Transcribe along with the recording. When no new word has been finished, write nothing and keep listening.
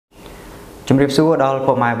ជំរាបសួរដល់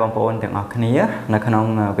ពុកម៉ែបងប្អូនទាំងអស់គ្នានៅក្នុង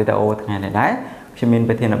វីដេអូថ្ងៃនេះដែរខ្ញុំមាន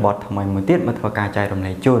ប្រធានបទថ្មីមួយទៀតមកធ្វើការចែករំ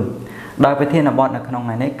លែកជូនដោយប្រធានបទនៅក្នុងថ្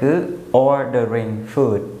ងៃនេះគឺ ordering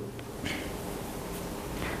food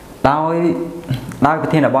ដោយប្រ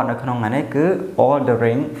ធានបទនៅក្នុងថ្ងៃនេះគឺ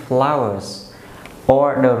ordering flowers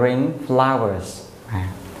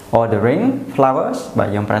បាទ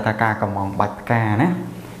យើងប្រើថាការកំងបាច់ផ្កាណា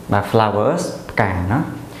បាទ flowers ផ្កាណា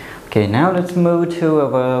Okay, now let's move to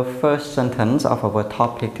our first sentence of our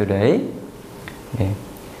topic today. Okay.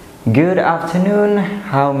 Good afternoon,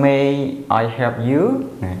 how may I help you?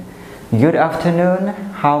 Good afternoon,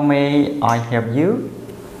 how may I help you?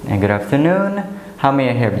 Good afternoon, how may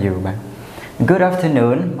I help you? Good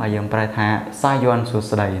afternoon, បាទយើងប្រើថាសាយ័ន្តសួ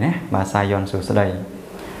ស្តីណាបាទសាយ័ន្តសួស្តី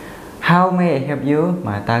How may I help you?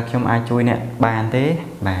 បាទតើខ្ញុំអាចជួយអ្នកបានទេ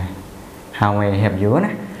បាទ How may I help you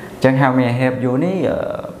ណាចឹង How may I help you នេះ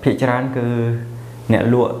ភាគច្រើនគឺអ្នក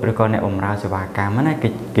លក់ឬក៏អ្នកបម្រើសេវាកម្មណា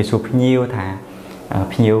គេសួរភ្ញៀវថា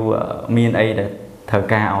ភ្ញៀវមានអីដែលត្រូវ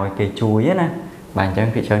ការឲ្យគេជួយណាបាទអញ្ចឹង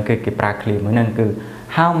ភាគច្រើនគឺគេប្រើ clip មួយហ្នឹងគឺ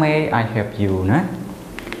How may I help you ណា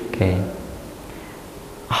Okay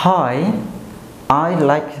Hi I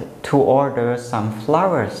like to order some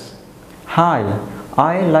flowers Hi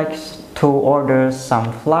I like to order some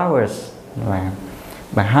flowers បា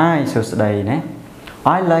ទ Hi សួស្តីណា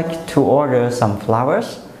I like to order some flowers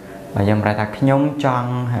បាទយើងប្រែថាខ្ញុំចង់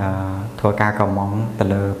ធ្វើការកម្មងទៅ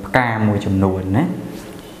លើផ្កាមួយចំនួនណា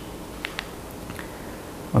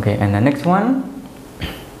Okay and the next one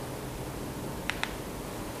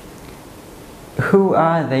Who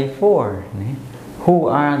are they for Who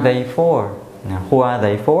are they for Who are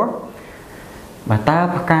they for បាទតើ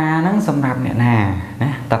ផ្កាហ្នឹងសម្រាប់អ្នកណាណា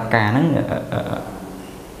តើផ្កាហ្នឹង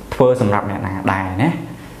ធ្វើសម្រាប់អ្នកណាដែរណា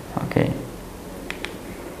Okay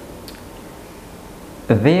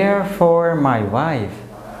They're for my wife.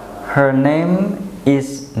 Her name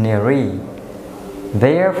is Neri.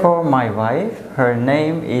 They're for my wife. Her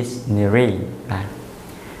name is Neri.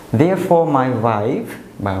 They're for my wife.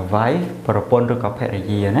 បាទ wife ប្រពន្ធឬក៏ភរិ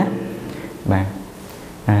យាណាបាទ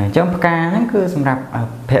អញ្ចឹងផ្កាហ្នឹងគឺសម្រាប់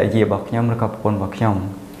ភរិយារបស់ខ្ញុំឬក៏ប្រពន្ធរបស់ខ្ញុំ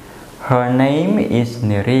Her name is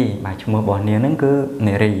Neri. បាទឈ្មោះរបស់នាងហ្នឹងគឺ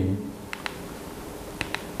Neri.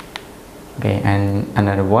 Okay and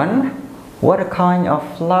another one What kind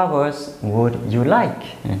of flowers would you like?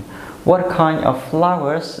 What kind of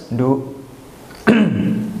flowers do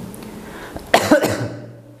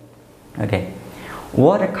Okay.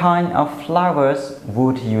 What kind of flowers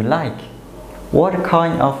would you like? What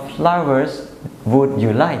kind of flowers would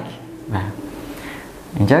you like?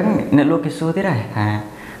 អញ្ចឹងអ្នកលក់គេសួរទៀតដែរថា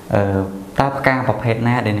តើផ្កាប្រភេទ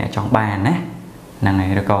ណាដែលអ្នកចង់បានណាហ្នឹងហើ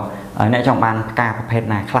យឬក៏អ្នកចង់បានផ្កាប្រភេទ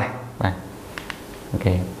ណាខ្លះបាទ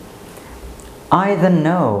Okay I don't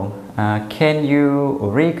know. Can you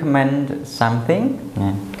recommend something?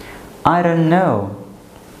 I don't know.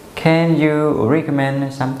 Can you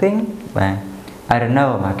recommend something? បាទ I don't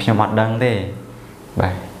know បាទខ្ញុំអត់ដឹងទេបា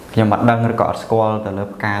ទខ្ញុំអត់ដឹងឬក៏អត់ស្គាល់ទៅលើ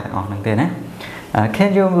ផ្កាទាំងអស់ហ្នឹងទេណា Can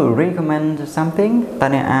you recommend something? តើ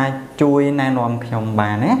អ្នកអាចជួយណែនាំខ្ញុំ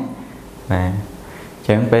បានទេបាទអញ្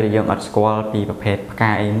ចឹងពេលដែលយើងអត់ស្គាល់ពីប្រភេទផ្កា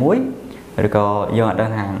អីមួយឬក៏យើងអត់ដឹ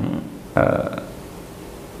ងថា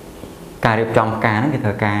ការរៀបចំផ្កាហ្នឹងគេធ្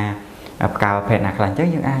វើការផ្កាប្រភេទណាខ្លះអញ្ចឹង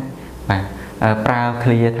យើងអាចបាទប្រើ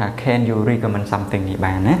clear ថា can you recommend something នេះ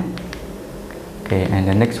បានណា Okay and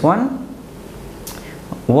the next one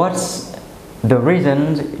What's the reason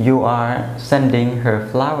you are sending her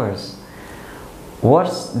flowers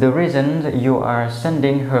What's the reason you are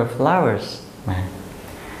sending her flowers បាទ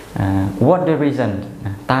What the reason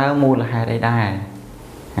តើមូលហេតុអីដែរ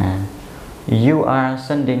You are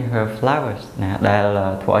sending her flowers ណាដែល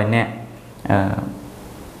ធ្វើឲ្យអ្នក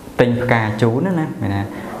ទិញផ្កាជូនណាមែនណា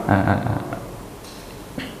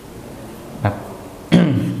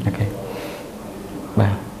Okay បា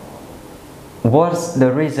ទ What's the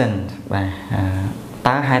reason បាទ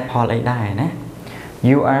តើហេតុផលអីដែរណា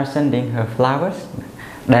You are sending her flowers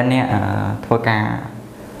ដែលអ្នកធ្វើការ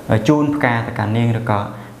ជូនផ្កាទៅកាន់នាងឬក៏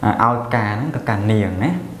ឲ្យផ្កាហ្នឹងទៅកាន់នាង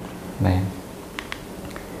ណាបាទ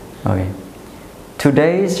Okay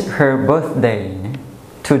Today's her birthday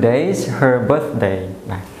Today's her birthday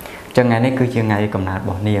បាទអញ្ចឹងថ្ងៃនេះគឺជាថ្ងៃកំណើតរ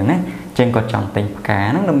បស់នាងណាអញ្ចឹងគាត់ចង់ទិញផ្កា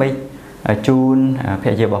ហ្នឹងដើម្បីជូនភ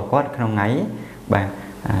រិយារបស់គាត់ក្នុងថ្ងៃបាទ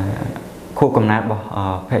ខួបកំណើតរបស់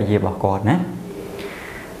ភរិយារបស់គាត់ណា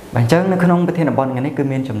បាទអញ្ចឹងនៅក្នុងប្រធានបទថ្ងៃនេះគឺ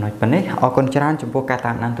មានចំណុចប៉ុណ្នេះអរគុណច្រើនចំពោះការ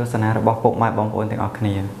តាមដានទស្សនារបស់ពុកម៉ែបងប្អូនទាំងអស់គ្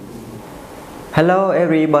នា Hello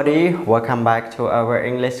everybody, welcome back to our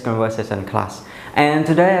English conversation class. And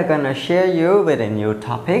today I'm gonna share you with a new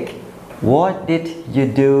topic. What did you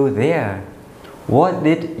do there? What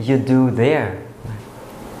did you do there?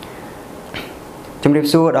 Chúng điệp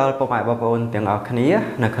xua đó bộ mại bảo ôn tiếng ở khní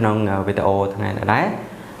là khả năng video thằng này là đấy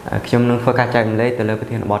chúng nâng phơi cá chạy lấy từ lờiประเ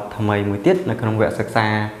ทศบอททำไมมวยติดในขนมเวศึกษา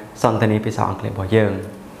สอนตัวนี้ไปสอนเลยบ่เยิง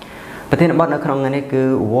ประเทศบอทในขนมนี้คือ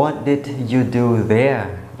what did you do there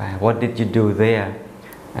what did you do there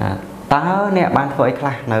ตาเนี่ยบ้านเฟยคล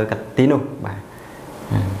าในกับตีนุ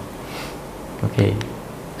okay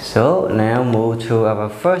so now move to our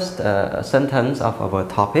first sentence of our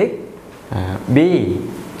topic B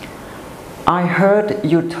I heard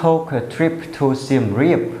you took a trip to Siem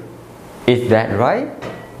Reap is that right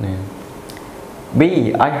B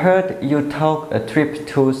I heard you took a trip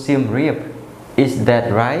to Siem Reap is that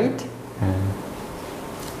right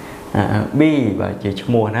B bà chỉ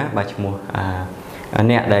mua ná bà chỉ mua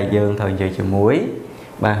nè đại dương thời giờ chỉ muối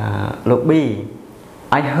bà lúc B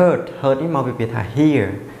I heard đi mau bị thả hear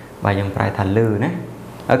bà dòng phải thả lư ná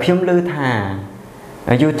ở khi lư thả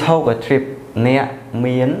you took a trip nè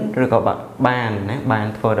miến rồi có bàn ná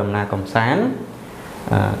bàn phơi đầm na cầm sán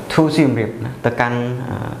to Siem Reap ta căn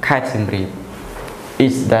khai Siem Reap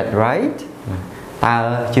is that right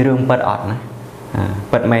ta chỉ đường bật ọt ná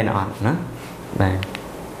bật main ọt ná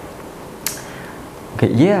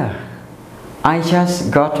okay yeah I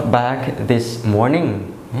just got back this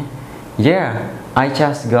morning yeah I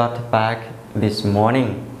just got back this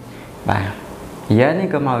morning bà yeah này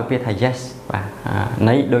có màu biết thầy yes bà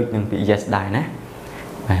nấy đôi những bị yes đại nè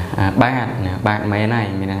bạn mấy này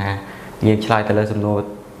mình là nhìn lại từ lời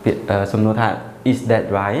sum nô thà is that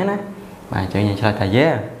right nè bà cho nhìn lại thà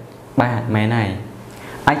yeah bạn mấy này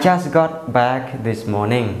I just got back this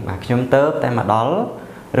morning bà chúng tớ tại mà đó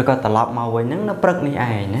rồi có tập lọc màu với những nó bật ní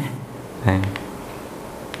ai nè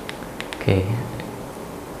okay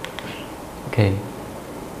okay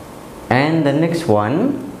and the next one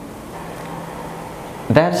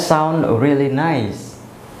that sounds really nice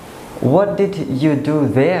what did you do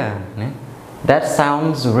there that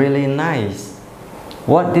sounds really nice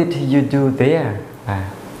what did you do there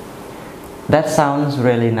that sounds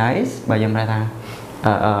really nice bà dùm ra thằng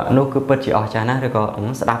nó cứ bật chỉ ở cha nó rồi có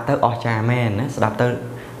sẽ đáp tới ở cha men sẽ đáp tới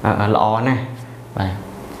lọ nè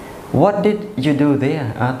what did you do there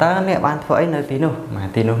ta nè bạn phải nơi tí nữa mà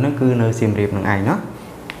tí nữa nó cứ nơi Siem Reap ng ai nó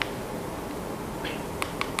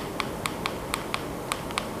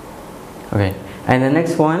okay and the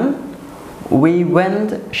next one we went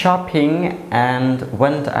shopping and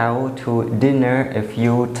went out to dinner a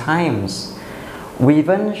few times we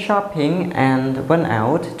went shopping and went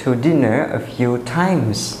out to dinner a few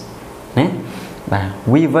times nè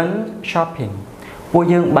we went shopping cô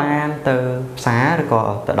dương ban từ xá rồi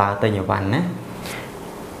có từ đó từ nhiềuวันnè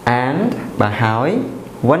and bà hỏi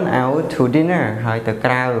went out to dinner hỏi từ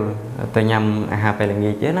crowd từ nhằm hà về là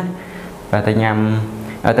nghỉ chứ nè và từ nhằm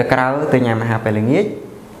từ crowd từ nhằm hà về là nghỉ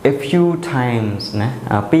a few times nè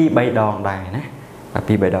pi bay đòn đài nè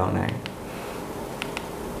pi bay đòn này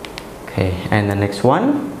okay and the next one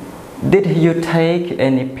did you take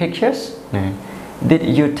any pictures did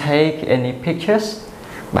you take any pictures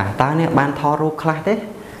bà ta nè ban thọ rụp class thế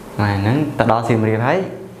mà nó ta đo Siem Reap thấy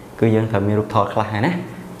cứ dân thợ mi rụp thọ class nè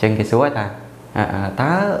trên cái số ta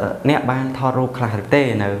ta nè ban thọ rụp class thực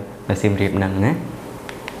tế nào là Siem Reap nè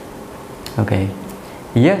okay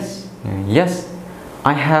yes yes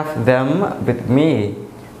I have them with me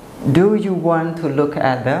do you want to look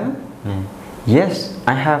at them yes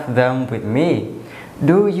I have them with me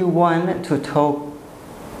do you want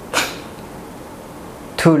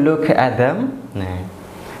to look at them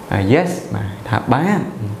yes mà thà bán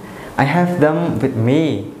I have them with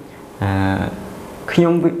me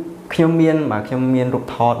khi miên mà khi miên rụt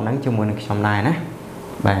thọt nắng cho mình trong này nè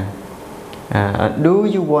bà do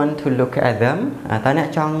you want to look at them ta nè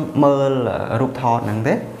trong mơ là rụt thọt nắng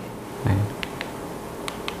thế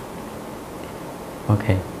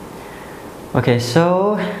okay okay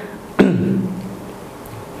so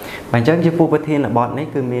bạn chắc như phụ bất thiên là bọn ấy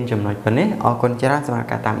cứ miên chùm nói vấn ấy ở con chơi ra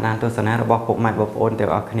cả tạm nàn tôi sẽ nói là bọc bộ mặt bọc ôn từ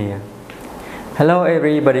ở kia. Hello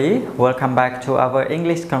everybody, welcome back to our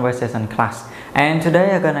English conversation class and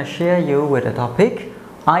today I'm gonna share you with the topic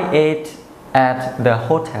I ate at the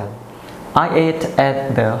hotel. I ate at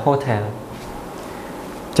the hotel.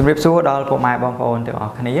 Chấm điệp số đó là bộ mặt bọc ôn từ ở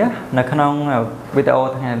kia.ในขนมวิดีโอ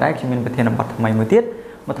ทางไหนได้จะมีประเทศบอททำไมมือติด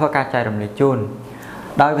มาทอดการใจดำเนินจูน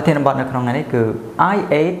โดยประเทศบอทในขนมนี้คือ I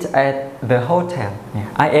ate at the hotel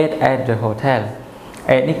I ate at the hotel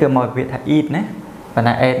ate นี่คือหมดวิธี eat นะแต่ใน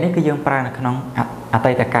ate นี่คือยังปลาในขนมอัต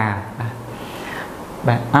ตะกาแบ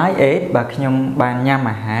บ I ate แบบขยมบานยำ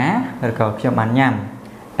อาหารหรือก็ขยมบานย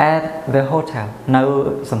ำ at the hotel ใน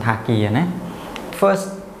สถานที่นะ First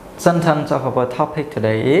sentence of our topic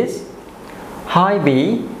today is Hi B,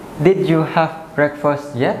 did you have breakfast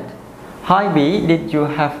yet? Hi B did you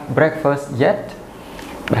have breakfast yet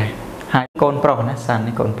hai con pro nè son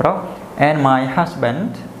នេះកូនប្រុស and my husband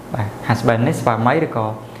husband នេះស្វាមីឬក៏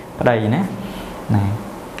ប្តីណា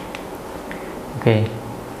Okay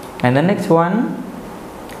and the next one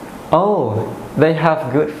oh they have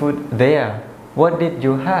good food there what did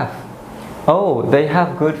you have oh they have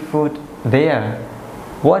good food there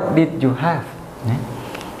what did you have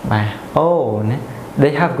oh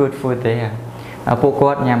they have good food there ពួក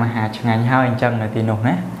គាត់ញ៉ាំអាហារឆ្ងាញ់ហើយអញ្ចឹងនៅទីនោះ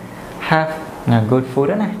ណា have good food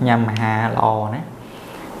ណាញ៉ាំអាហារល្អណា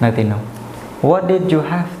នៅទីនោះ what did you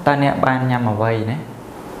have តើអ្នកបានញ៉ាំអ្វីណា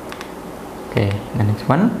Okay the next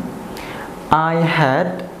one I had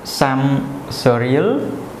some cereal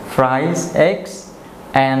fries eggs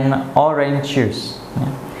and orange juice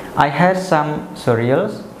I had some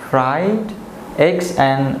cereals fried eggs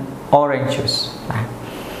and orange juice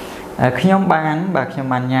ខ្ញុំបាន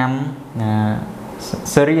ញ៉ាំ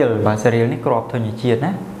cereal cereal នេះគ្រាប់ធញ្ញជាតិ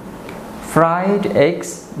ណា fried eggs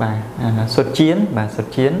សុទ្ធចៀ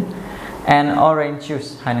ន and orange juice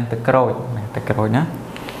ហើយនឹងទឹកក្រូចណា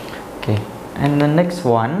Okay and the next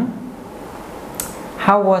one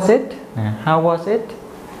how was it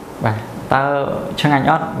តើឆ្ងាញ់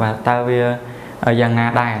អត់តើវាយ៉ាងណា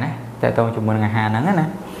ដែរណាតើតើជាមួយនឹងអាហារហ្នឹងណា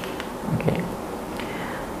Okay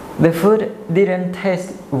the food didn't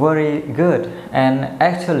taste very good and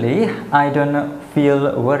actually I don't feel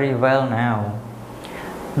very well now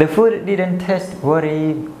the food didn't taste very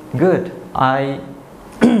good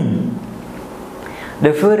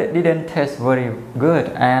the food didn't taste very good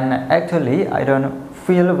and actually I don't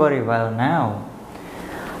feel very well now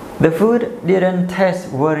the food didn't taste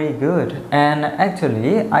very good and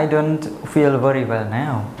actually I don't feel very well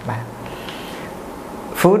now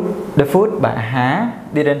the food អាហារ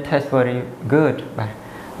didn't taste very good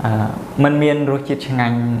มันមានរសជាតិឆ្ងា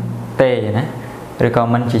ញ់ទេណាឬក៏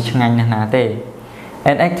มันជាឆ្ងាញ់ណាស់ណាទេ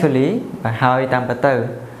and actually ហើយតាមពិតទៅ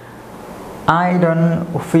I don't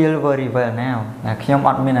feel very well now ខ្ញុំអ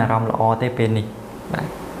ត់មានអារម្មណ៍ល្អទេពេលនេះ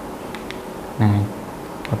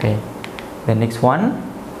Okay the next one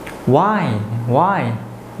why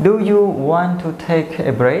do you want to take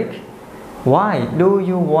a break why do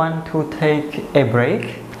you want to take a break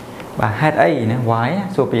ហេតុអីណា why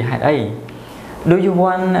សួរពីហេតុអី do you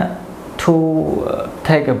want to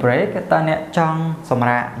take a break តើអ្នកចង់សម្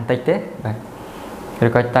រាកបន្តិចទេឬ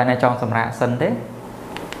ក៏តើអ្នកចង់សម្រាកសិនទេ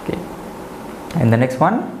Okay and the next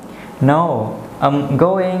one no I'm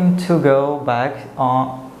going to go back on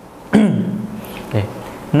Okay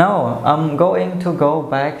no I'm going to go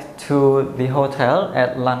back to the hotel at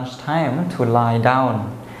lunchtime to lie down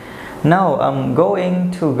no I'm going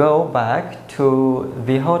to go back to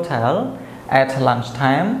the hotel at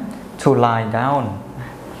lunchtime to lie down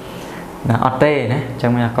អត់ទេណាចឹ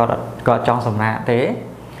ងគាត់ចង់សម្រាកទេ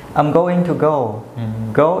I'm going to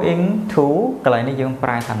going to កន្លែងនេះយើងប្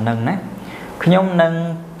រើថានឹងណាខ្ញុំនឹង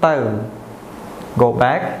ទៅ go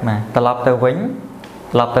back ត្រឡប់ទៅវិញ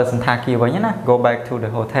ត្រឡប់ទៅសន្តាគារវិញណា go back to the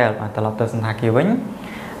hotel ត្រឡប់ទៅសន្តាគារវិញ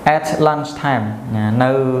at lunch time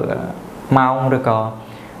នៅម៉ោងឬក៏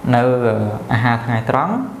នៅអាហារថ្ងៃត្រ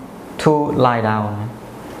ង់ to lie down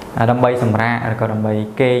ដើម្បីសម្រាកឬក៏ដើម្បី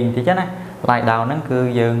គេងតិចណា lie down ហ្នឹងគឺ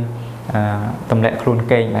យើងទម្លាក់ខ្លួន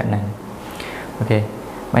គេងបែបហ្នឹង Okay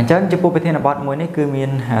អញ្ចឹងចំពោះប្រធានបទមួយនេះគឺមាន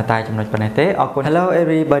តែចំណុចប៉ុណ្ណេះទេអរគុណ Hello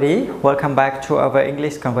everybody welcome back to our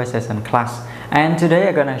English conversation class and today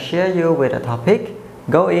I'm gonna share you with a topic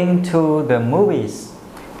going to the movies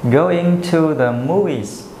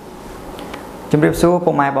ជំរាបសួរ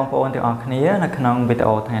ពុកម៉ែបងប្អូនទាំងអស់គ្នានៅក្នុងវីដេ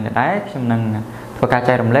អូថ្ងៃនេះដែរខ្ញុំនឹងធ្វើការ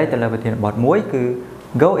ចែករំលែកទៅលើប្រធានបទមួយគឺ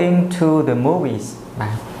going to the movies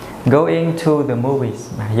going to the movies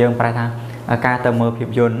យើងប្រែថាការទៅមើលភាព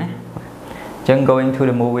យន្តណាចឹង going to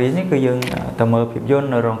the movies នេះគឺយើងទៅមើលភាពយន្ត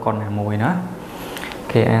នៅរោងកុនណាមួយណា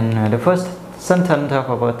Okay and the first sentence of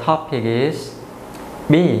our topic is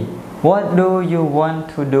B what do you want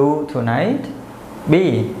to do tonight B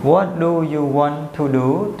what do you want to do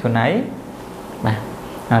tonight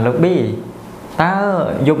លោក B តើ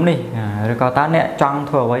យប់នេះឬក៏តើអ្នកចង់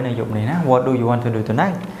ធ្វើអ្វីនៅយប់នេះណា What do you want to do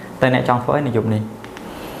tonight តើអ្នកចង់ធ្វើអីនៅយប់នេះ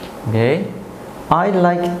Okay I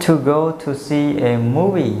like to go to see a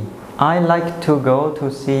movie I like to go to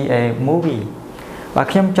see a movie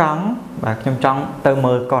ខ្ញុំចង់ទៅ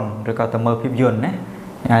មើលកុនឬក៏ទៅមើលភាពយន្តណា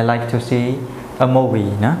I like to see a movie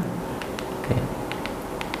ណា Okay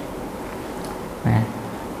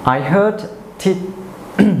I heard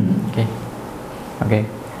Okay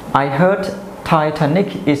I heard Titanic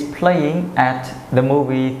is playing at the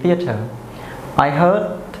movie theater I heard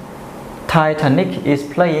Titanic is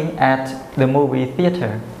playing at the movie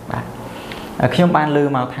theater ខ្ញុំបានឮ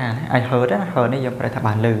មកថា I heard នេះយើងប្រែថា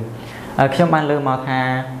បានឮ khi bạn lơ màu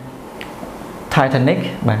tha Titanic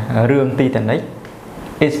bà rương Titanic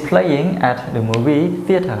is playing at the movie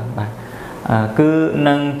theater bà cứ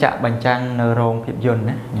nâng chạm bánh trăng nở rồng phim dồn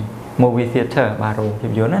á movie theater bà rồng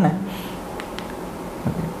phim dồn á nè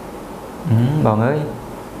bọn ơi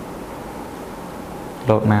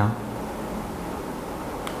lột màu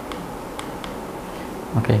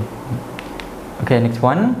okay next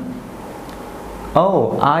one.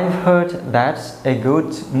 Oh, I've heard that's a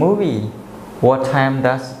good movie. What time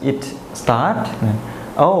does it start?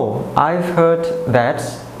 Oh, I've heard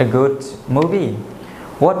that's a good movie.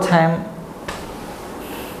 What time?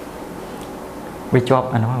 We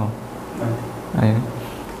job anh nói không?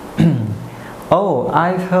 Oh,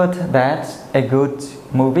 I've heard that's a good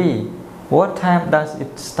movie. What time does it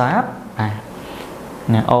start?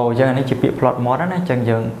 Oh, giờ này chỉ bị plot mod đó nè, chân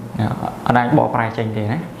dừng. Anh đang bỏ bài chân gì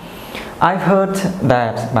nè. I've heard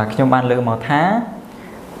that bà trong ban lựa màu thá.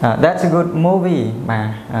 That's a good movie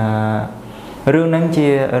mà rương nâng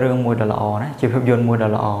chia rương mùi đà lọ đó, chia phim dồn mùi đà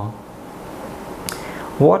lọ.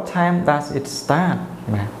 What time does it start?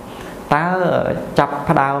 Mà ta chập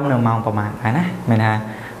phá đau nửa màu của mạng này nè, mình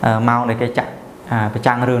màu để cái chặt phải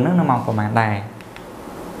chăng rương nó màu của mạng này.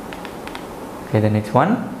 Okay, the next one.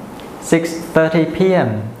 6:30 p.m.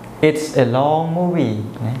 It's a long movie.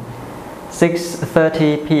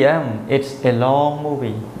 6:30 p.m. It's a long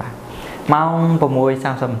movie. Mong của mùi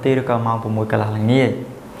sao sầm ti được còn mong của mùi cả là nghe.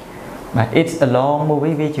 Mà it's a long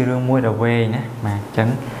movie vì chữ rương mùi đầu về nè, mà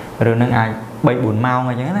chẳng rương nâng ai bay buồn mau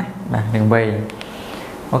ngay chứ nè, mà đừng về.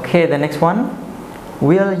 Okay, the next one.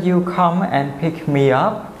 Will you come and pick me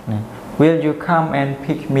up? Will you come and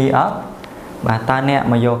pick me up? Bà ta nè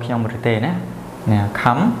mà vô trong một tề nè. Nè,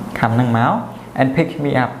 come nâng máu and pick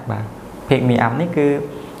me up. Bà pick me up ní cứ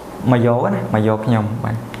mà vô nè, mà vô trong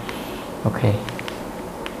bạn. Okay.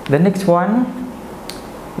 The next one.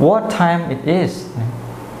 What time it is?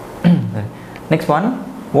 Next one.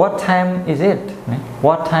 What time is it?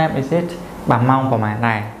 What time is it? Bà mong của màn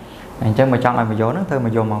này. Chứ mà chọn lại mà vô nó thôi mà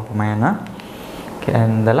vô mong của màn đó. Okay,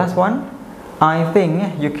 and the last one. I think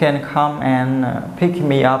you can come and pick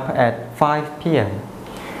me up at 5 p.m.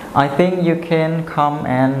 I think you can come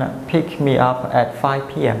and pick me up at 5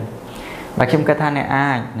 p.m. Bà kim cái thang này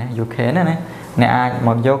ai nè, you can nè nè ai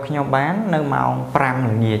mà vô khi nhau bán nơi màu pram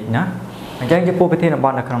là nhiệt nữa. Chẳng cho phụ thiên là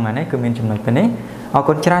bọn là không này cứ miền chùm này bên đấy. Ở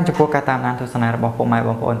con tràn cho phụ cả tam an thu sanai bảo phụ mai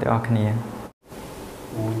bảo phụ ôn tự ở kia.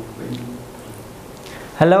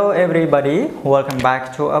 Hello everybody, welcome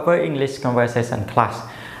back to our English conversation class.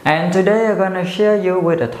 And today I'm gonna share you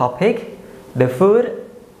with a topic. The food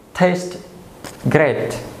tastes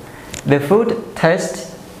great. The food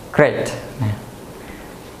tastes great.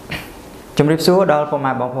 Chúng riêng số đó là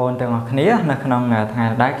mai bảo hồn từ ngọc khía là khăn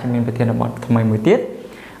thang đá khi mình phải thiên là bọn thay mười tiết.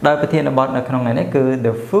 Đây phải thiên là bọn là khăn này cứ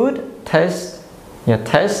the food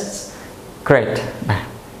tastes great.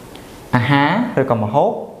 Há rồi còn một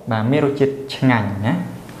hốt và miêu chít ngành nhé.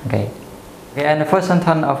 Okay. Okay, and the first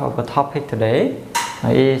sentence of our topic today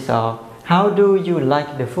is how do you like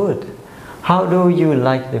the food? How do you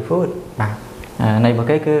like the food? Này một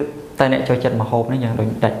cái cứ tai nạn cho chật mà hộp nó nhận được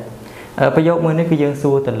đạch. Bây giờ mới nó cứ dương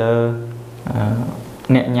xua từ lơ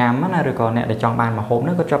nẹ nhám á rồi còn nẹ để chọn bàn mà hộp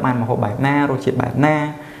nó có cho bàn mà hộp bài na rồi chít bài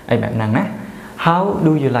na ấy bạn năng nè. How do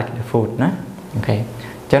you like the food? Nè. Okay.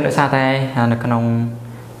 Cho nên sao tay là con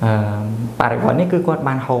bà gọi ní cứ có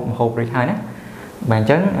bàn hộp rồi thôi nè. Bạn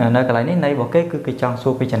chấn nơi cái này này bỏ cái cứ chọn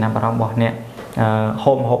xua cái chân nam bà bỏ nè.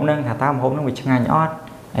 Hộp nâng thả tao hộp nó bị ngay nhót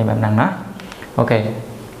ấy bạn năng đó. Okay.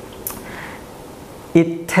 It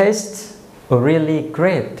tastes really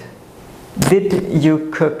great. Did you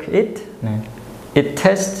cook it? It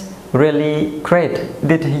tastes really great.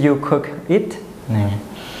 Did you cook it?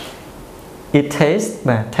 It tastes,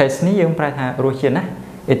 bà taste ní dương phải thà rồi chuyện á.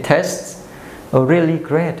 It tastes really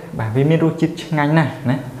great. Bà vì mình rồi chuyện ngành nè,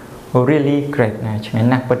 really great nè, ngành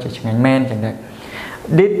nè, bất chỉ ngành men chẳng hạn.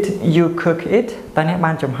 Did you cook it? Ta nè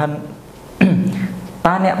ban chấm hân,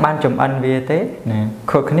 ta nè ban chấm ăn về thế.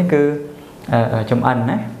 Cook ní cứ chấm ăn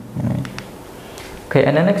nè. Okay,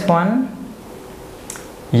 and the next one.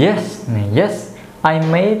 Yes, I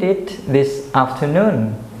made it this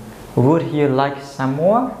afternoon. Would you like some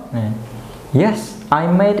more? Yes, I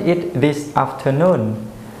made it this afternoon.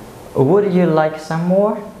 Would you like some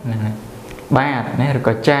more? Ba, này rồi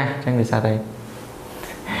có cha, chẳng được sao đây.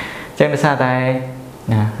 Chẳng được sao đây.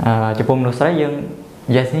 Chụp bông nó sẽ dương,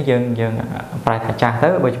 yes ní dương phải thả cha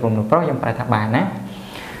tới bởi chụp bông nó pro dương phải thả bà nè.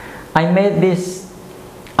 I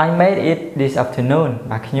made it this afternoon.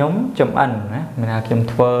 Bà nhóm chụp ảnh mình là chụp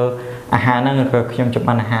thơ hà năng rồi chụp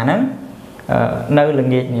ảnh hà năng nơi là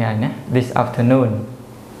nghiệt như này nè. This afternoon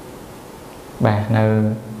bà nơi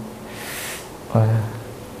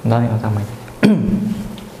Nói ở tao mày.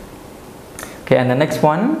 Okay, and the next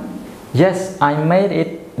one. Yes, I made it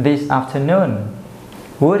this afternoon.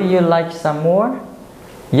 Would you like some more?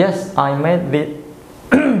 Yes, I made it.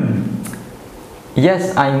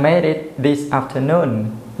 Yes, I made it this afternoon.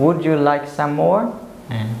 Would you like some more?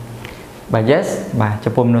 Bà yes, bà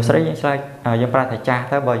chụp bùm nụ sấy dân pra thầy cha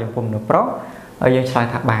tới bờ chụp bùm nụ pro ở dân slide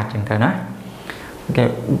thạc bà chừng thờ nó. Okay,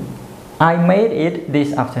 I made it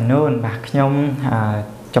this afternoon. Bà nhom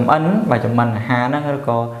chấm ấn và chấm mình hà nó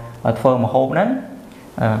có thơ một hộp đó.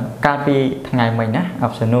 Cà phê ngày mình á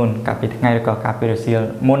afternoon, cà phê ngày có cà phê siêu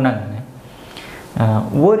muôn lần.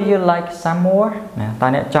 Would you like some more?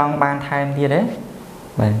 Ta nè trong ban time gì đấy.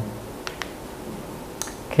 Vậy.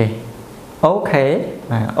 Okay. Okay.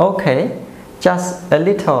 Okay. Just a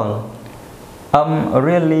little. I'm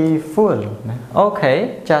really full. Okay.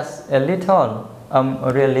 Just a little.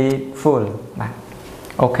 I'm really full.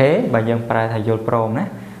 Okay. Bà dân phải thầy vô prom nè.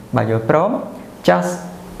 Bà vô prom. Just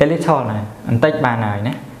a little này. Anh tích bà này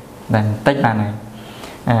nè. Bạn tích bà này.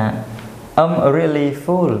 I'm really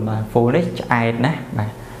full. Bà full đấy chạy nè. Bà.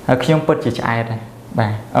 Khi ông bật chỉ chạy này.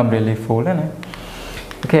 Bà. I'm really full đó nè.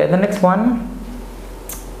 Okay, the next one.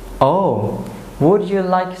 Oh, would you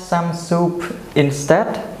like some soup instead?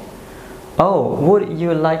 Oh, would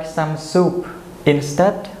you like some soup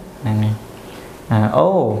instead?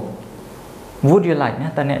 Oh, would you like?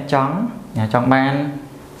 Ta nè chọn ban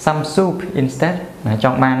some soup instead.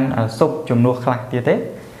 Chọn ban soup chùm nuột khạc tiệt thế.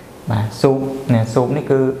 Bà soup nè soup này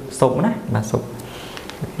cứ soup nè, bà soup.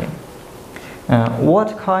 What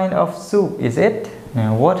kind of soup is it?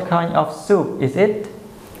 What kind of soup is it?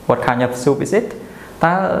 What kind of soup is it?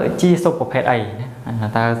 Ta chi soupประเภท A.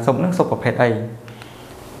 Ta soup nước soup ประเภท A.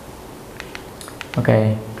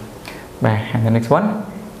 Okay. And the next one.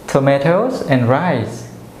 Tomatoes and rice.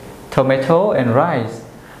 Tomato and rice.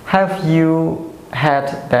 Have you had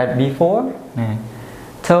that before?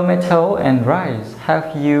 Tomato and rice. Have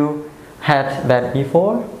you had that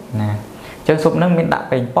before? Chân soup nước mình đã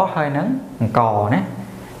bên pot hơi nắng cò nè.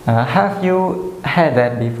 Have you had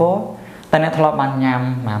that before? Ta nè thọ ban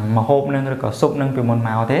nhằm mà hộp nâng rồi có súp nâng từ môn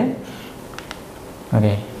màu thế. Ok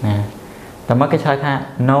nè. Ta mất cái chơi tha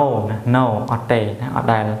no ở tề ở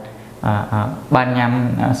đây ban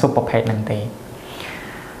nhằm súp bọc hết nâng tề.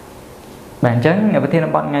 Bản chân ở bên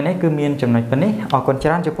thiên bọn ngày nấy cứ miên chấm này bên này ở con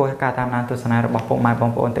chán cho cô cả tam nan tu sana bọc bộ mai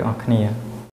bóng bộ tự học kia.